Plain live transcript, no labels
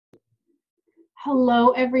Hello,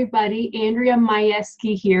 everybody. Andrea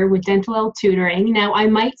Twarowski here with Dentalelle Tutoring. Now, I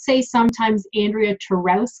might say sometimes Andrea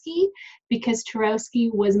Twarowski because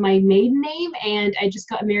Twarowski was my maiden name and I just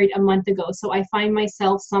got married a month ago. So I find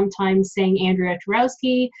myself sometimes saying Andrea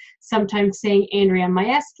Twarowski, sometimes saying Andrea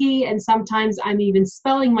Twarowski, and sometimes I'm even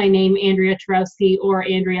spelling my name Andrea Twarowski or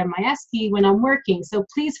Andrea Twarowski when I'm working. So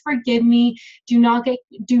please forgive me. Do not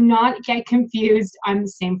get confused. I'm the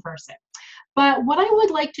same person. But what I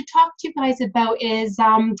would like to talk to you guys about is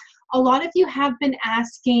a lot of you have been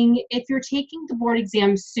asking if you're taking the board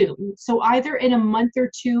exam soon. So either in a month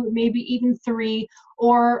or two, maybe even 3,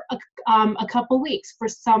 or a couple weeks for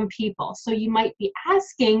some people. So you might be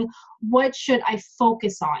asking, what should I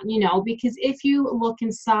focus on? You know, because if you look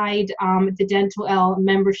inside the Dentalelle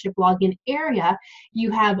membership login area, you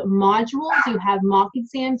have modules, you have mock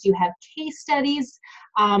exams, you have case studies,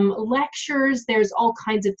 lectures, there's all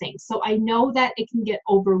kinds of things. So I know that it can get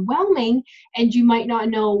overwhelming and you might not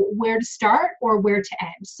know where to start or where to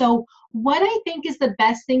end. So what I think is the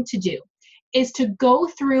best thing to do is to go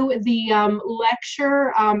through the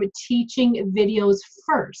lecture teaching videos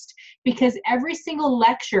first, because every single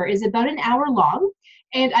lecture is about an hour long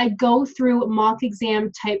and I go through mock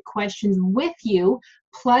exam type questions with you,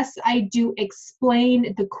 plus I do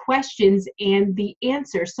explain the questions and the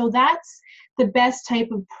answers. So that's the best type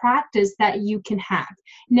of practice that you can have.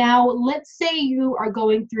 Now, let's say you are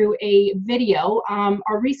going through a video.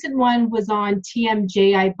 Our recent one was on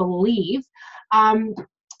TMJ, I believe.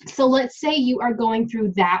 So let's say you are going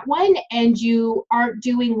through that one and you aren't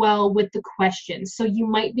doing well with the questions. So you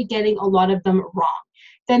might be getting a lot of them wrong.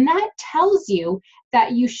 Then that tells you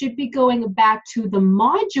that you should be going back to the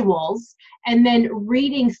modules and then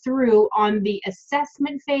reading through on the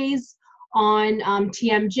assessment phase, on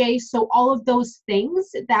TMJ, so all of those things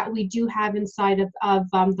that we do have inside of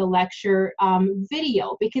the lecture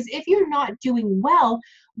video. Because if you're not doing well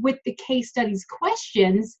with the case studies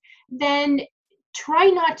questions, then try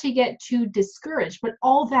not to get too discouraged. But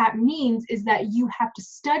all that means is that you have to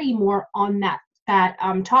study more on that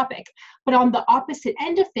topic. But on the opposite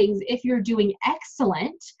end of things, if you're doing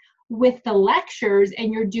excellent with the lectures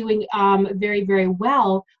and you're doing very, very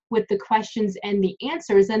well with the questions and the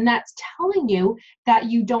answers, and that's telling you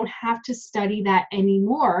that you don't have to study that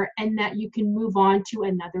anymore and that you can move on to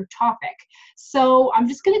another topic. So I'm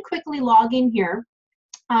just going to quickly log in here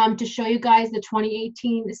to show you guys the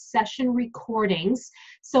 2018 session recordings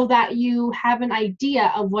so that you have an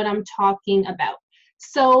idea of what I'm talking about.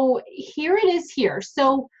 So here it is here.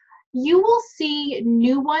 So you will see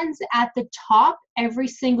new ones at the top every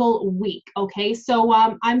single week, okay? So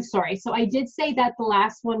I'm sorry. So I did say that the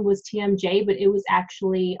last one was TMJ, but it was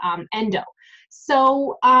actually endo.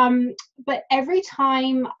 So, but every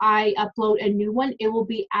time I upload a new one, it will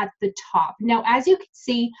be at the top. Now, as you can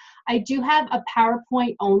see, I do have a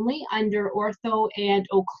PowerPoint only under ortho and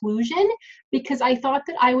occlusion because I thought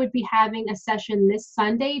that I would be having a session this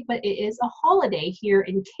Sunday, but it is a holiday here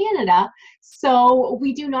in Canada. So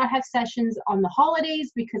we do not have sessions on the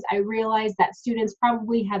holidays because I realize that students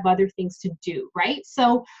probably have other things to do, right?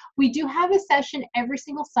 So we do have a session every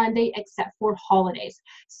single Sunday except for holidays.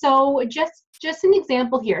 So just an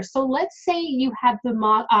example here. So let's say you have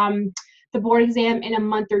the board exam in a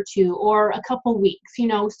month or 2 or a couple weeks, you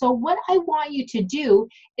know. So what I want you to do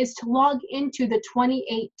is to log into the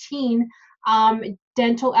 2018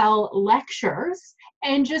 Dentalelle lectures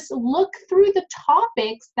and just look through the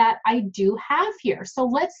topics that I do have here. So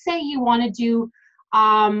let's say you want to do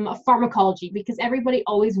pharmacology, because everybody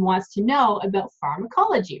always wants to know about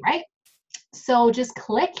pharmacology, right? So just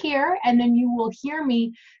click here and then you will hear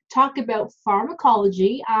me talk about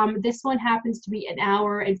pharmacology. This one happens to be 1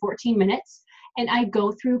 hour and 14 minutes and I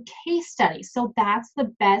go through case studies. So that's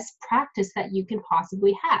the best practice that you can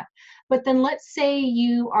possibly have. But then let's say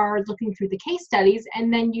you are looking through the case studies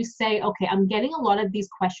and then you say, okay, I'm getting a lot of these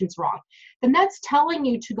questions wrong. Then that's telling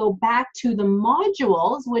you to go back to the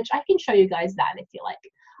modules, which I can show you guys that if you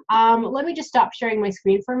like. Let me just stop sharing my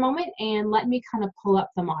screen for a moment and let me kind of pull up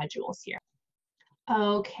the modules here.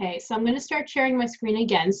 Okay, so I'm going to start sharing my screen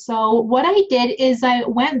again. So what I did is I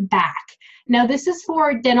went back. Now this is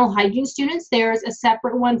for dental hygiene students. There's a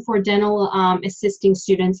separate one for dental assisting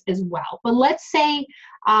students as well. But let's say,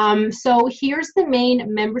 so here's the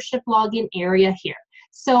main membership login area here.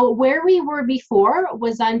 So where we were before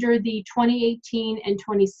was under the 2018 and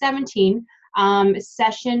 2017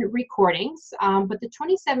 session recordings, but the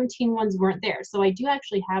 2017 ones weren't there. So I do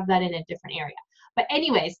actually have that in a different area. But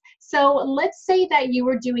anyways, so let's say that you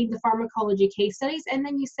were doing the pharmacology case studies and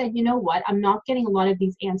then you said, you know what, I'm not getting a lot of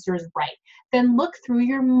these answers right. Then look through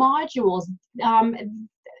your modules.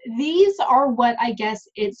 These are what I guess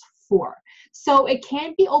it's for. So it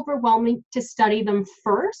can be overwhelming to study them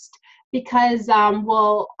first because,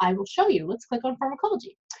 well, I will show you. Let's click on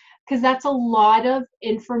pharmacology because that's a lot of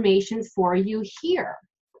information for you here,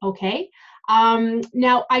 okay?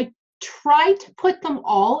 Now, I try to put them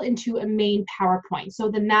all into a main PowerPoint, so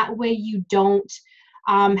then that way you don't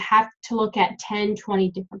have to look at 10,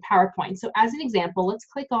 20 different PowerPoints. So as an example, let's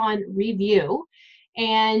click on review,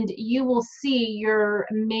 and you will see your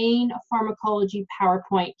main pharmacology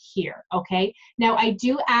PowerPoint here, okay? Now, I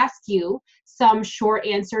do ask you some short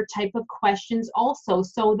answer type of questions also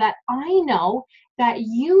so that I know that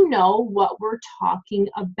you know what we're talking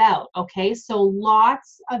about, okay? So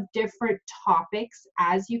lots of different topics,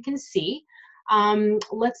 as you can see.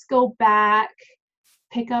 Let's go back,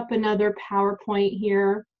 pick up another PowerPoint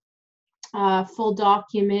here, full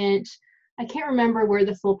document. I can't remember where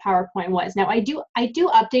the full PowerPoint was. Now I do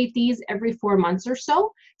update these every 4 months or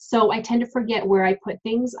so, so I tend to forget where I put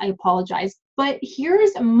things. I apologize. But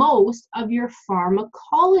here's most of your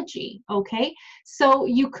pharmacology, okay? So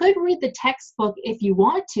you could read the textbook if you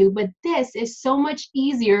want to, but this is so much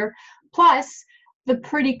easier. Plus, the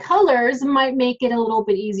pretty colors might make it a little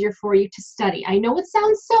bit easier for you to study. I know it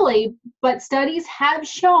sounds silly, but studies have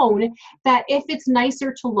shown that if it's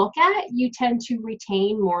nicer to look at, you tend to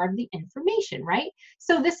retain more of the information, right?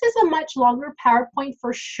 So this is a much longer PowerPoint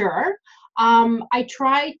for sure. I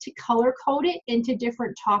tried to color code it into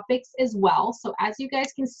different topics as well. So as you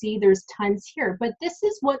guys can see, there's tons here, but this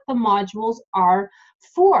is what the modules are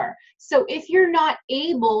for. So if you're not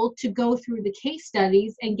able to go through the case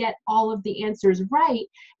studies and get all of the answers right,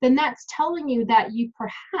 then that's telling you that you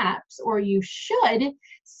perhaps, or you should,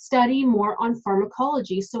 study more on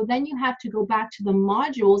pharmacology. So then you have to go back to the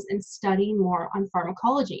modules and study more on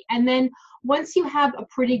pharmacology. And then once you have a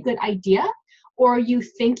pretty good idea, or you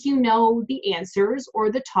think you know the answers or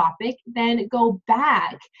the topic, then go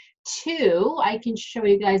back to, I can show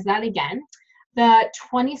you guys that again, the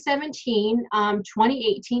 2017,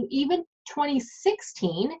 2018, even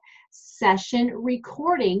 2016 session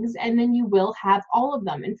recordings, and then you will have all of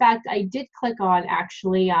them. In fact, I did click on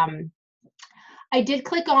actually, I did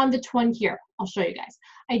click on the 20 here. I'll show you guys.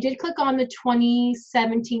 I did click on the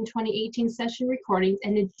 2017, 2018 session recordings,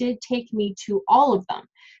 and it did take me to all of them.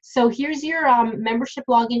 So here's your membership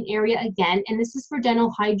login area again, and this is for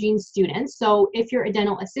dental hygiene students. So if you're a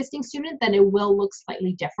dental assisting student, then it will look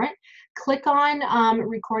slightly different. Click on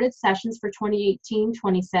recorded sessions for 2018,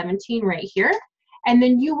 2017 right here, and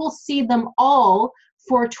then you will see them all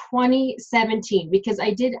for 2017 because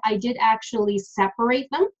I did actually separate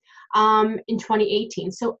them in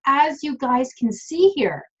 2018. So as you guys can see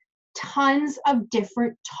here, tons of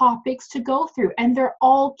different topics to go through, and they're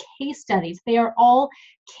all case studies. They are all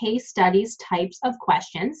case studies types of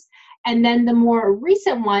questions. And then the more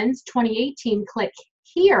recent ones, 2018, click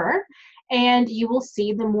here, and you will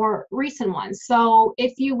see the more recent ones. So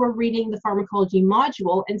if you were reading the pharmacology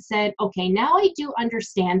module and said, okay, now I do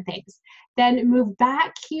understand things, then move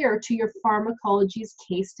back here to your pharmacology's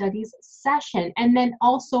case studies session. And then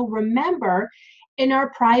also remember, in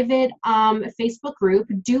our private Facebook group,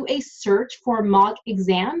 do a search for mock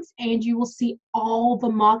exams, and you will see all the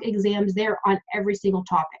mock exams there on every single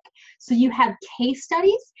topic. So you have case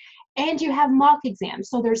studies and you have mock exams.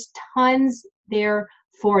 So there's tons there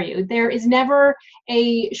for you. There is never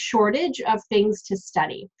a shortage of things to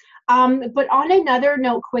study. But on another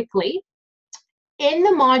note quickly, in the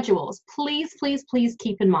modules, please, please, please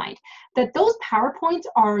keep in mind that those PowerPoints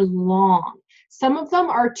are long. Some of them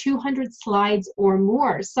are 200 slides or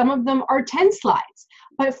more. Some of them are 10 slides.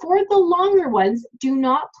 But for the longer ones, do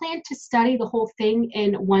not plan to study the whole thing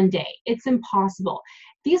in one day. It's impossible.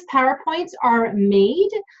 These PowerPoints are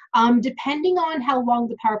made, depending on how long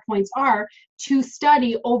the PowerPoints are, to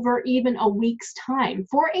study over even a week's time.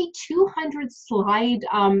 For a 200 slide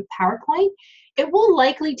PowerPoint, it will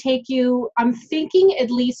likely take you, I'm thinking, at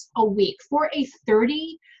least a week. For a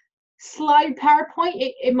 30 slide PowerPoint,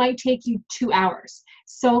 it might take you 2 hours.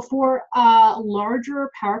 So for a larger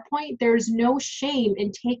PowerPoint, there's no shame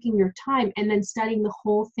in taking your time and then studying the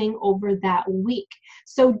whole thing over that week.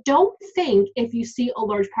 So don't think if you see a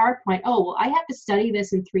large PowerPoint, oh, well, I have to study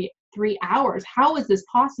this in three hours. How is this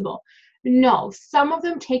possible? No, some of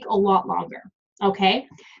them take a lot longer. Okay,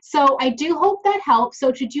 so I do hope that helps.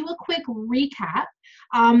 So to do a quick recap,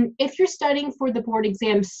 if you're studying for the board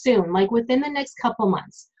exam soon, like within the next couple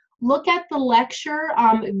months, look at the lecture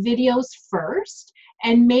videos first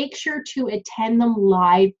and make sure to attend them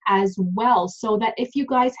live as well, so that if you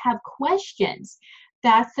guys have questions,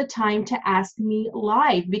 that's the time to ask me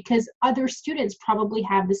live, because other students probably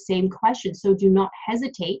have the same questions. So do not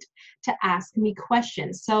hesitate to ask me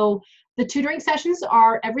questions. So The tutoring sessions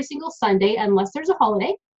are every single Sunday unless there's a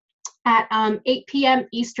holiday at 8 p.m.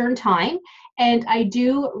 Eastern time, and I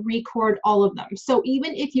do record all of them. So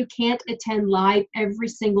even if you can't attend live every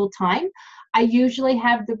single time, I usually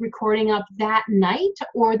have the recording up that night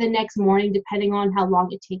or the next morning, depending on how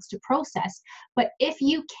long it takes to process. But if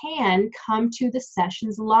you can, come to the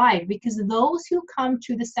sessions live, because those who come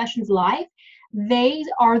to the sessions live, they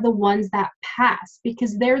are the ones that pass,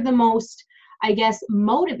 because they're the most, I guess,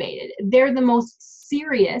 motivated. They're the most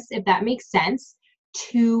serious, if that makes sense,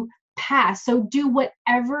 to pass. So do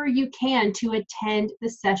whatever you can to attend the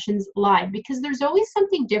sessions live, because there's always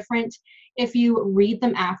something different if you read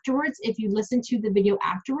them afterwards, if you listen to the video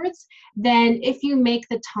afterwards, than if you make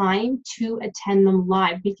the time to attend them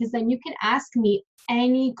live, because then you can ask me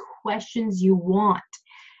any questions you want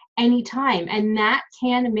anytime, and that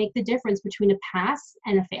can make the difference between a pass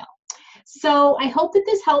and a fail. So I hope that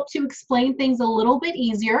this helped to explain things a little bit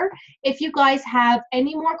easier. If you guys have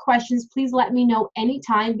any more questions, please let me know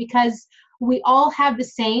anytime, because we all have the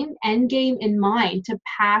same end game in mind, to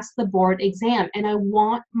pass the board exam, and I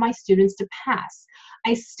want my students to pass.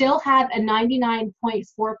 I still have a 99.4%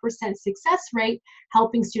 success rate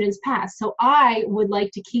helping students pass. So I would like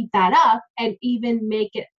to keep that up and even make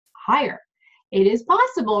it higher. It is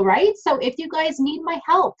possible, right? So if you guys need my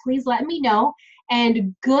help, please let me know.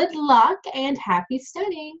 And good luck and happy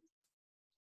studying.